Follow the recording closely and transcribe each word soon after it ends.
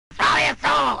your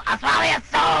soul! I'll swallow your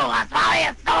soul! I'll swallow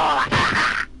your soul!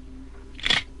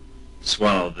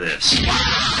 Swallow this.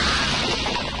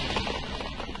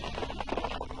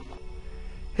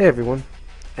 Hey everyone,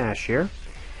 Ash here,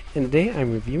 and today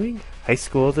I'm reviewing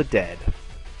H.O.T.D.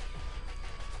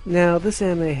 Now, this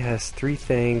anime has three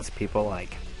things people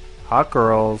like: hot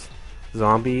girls,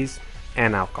 zombies,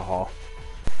 and alcohol.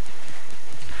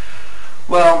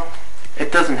 Well,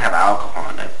 it doesn't have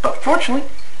alcohol in it, but fortunately,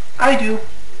 I do.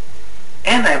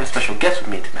 And I have a special guest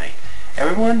with me tonight.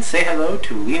 Everyone say hello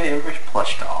to Lena Inverse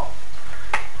Plush Doll.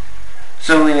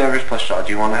 So, Lena Inverse Plush Doll,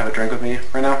 do you want to have a drink with me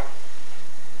right now?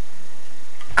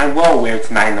 I'm well aware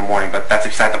it's 9 in the morning, but that's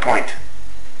beside the point.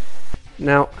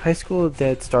 Now,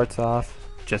 H.O.T.D. starts off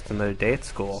just another day at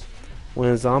school, when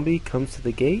a zombie comes to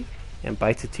the gate and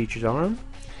bites a teacher's arm,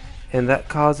 and that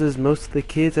causes most of the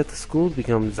kids at the school to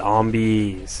become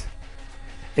zombies.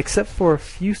 Except for a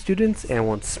few students and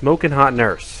one smoking hot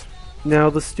nurse.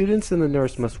 Now, the students and the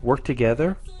nurse must work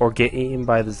together or get eaten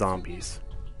by the zombies.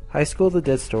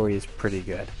 H.O.T.D. story is pretty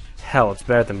good. Hell, it's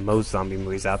better than most zombie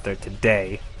movies out there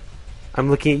today. I'm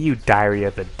looking at you, Diary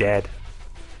of the Dead.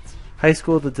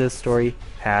 H.O.T.D. story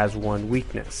has one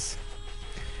weakness.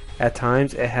 At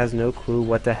times, it has no clue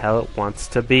what the hell it wants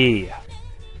to be.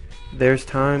 There's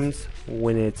times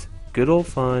when it's good old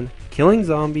fun, killing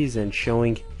zombies and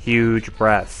showing huge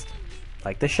breasts,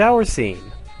 like the shower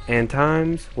scene. And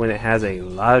times when it has a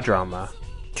lot of drama.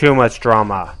 Too much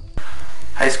drama.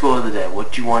 H.O.T.D.,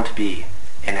 what do you want to be?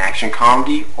 An action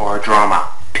comedy or a drama?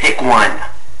 Pick one!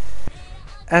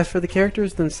 As for the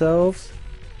characters themselves,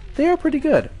 they are pretty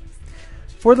good.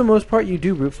 For the most part, you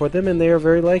do root for them and they are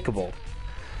very likable.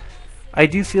 I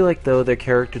do feel like, though, their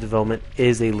character development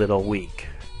is a little weak.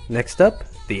 Next up,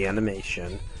 the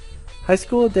animation.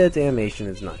 H.O.T.D's animation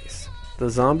is nice. The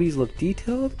zombies look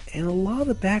detailed, and a lot of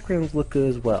the backgrounds look good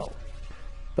as well.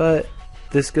 But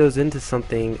this goes into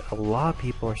something a lot of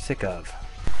people are sick of.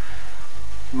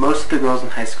 Most of the girls in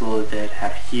H.O.T.D.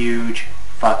 have huge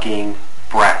fucking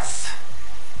breasts.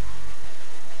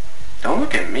 Don't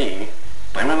look at me.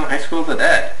 Blame it on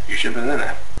H.O.T.D. You should have been in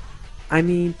that. I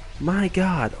mean, my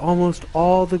god, almost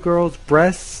all the girls'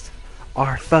 breasts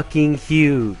are fucking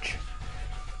huge.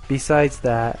 Besides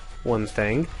that one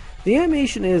thing, the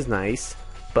animation is nice,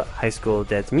 but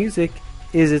H.O.T.D's music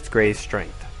is its greatest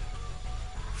strength.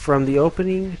 From the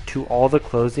opening to all the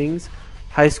closings,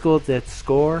 H.O.T.D's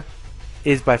score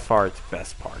is by far its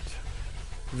best part.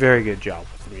 Very good job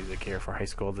with the music here for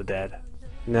H.O.T.D.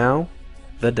 Now,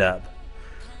 the dub.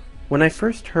 When I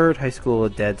first heard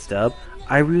H.O.T.D's dub,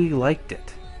 I really liked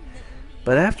it.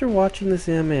 But after watching this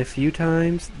anime a few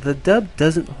times, the dub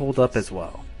doesn't hold up as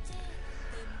well.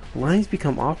 Lines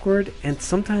become awkward and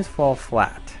sometimes fall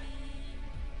flat.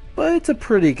 But it's a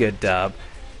pretty good dub,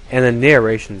 and the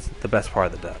narration's the best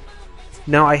part of the dub.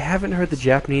 Now, I haven't heard the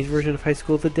Japanese version of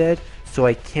H.O.T.D, so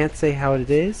I can't say how it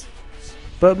is,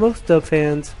 but most dub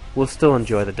fans will still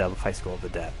enjoy the dub of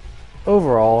H.O.T.D.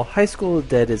 Overall,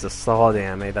 H.O.T.D is a solid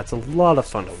anime that's a lot of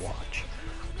fun to watch.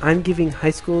 I'm giving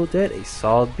H.O.T.D a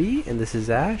solid B, and this is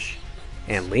Ash,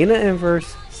 and Lena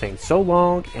Inverse saying so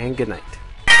long and goodnight.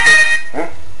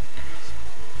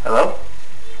 Hello?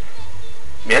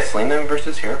 Yes, Lena Inverse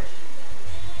is here.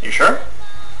 You sure?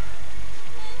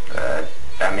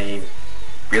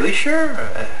 Really sure?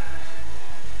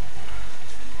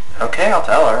 Okay, I'll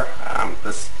tell her.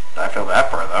 I feel bad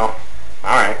for her, though.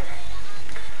 Alright.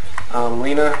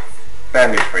 Lena,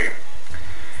 bad news for you.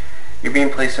 You're being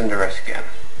placed under arrest again.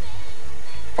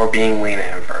 For being Lena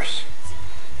Inverse.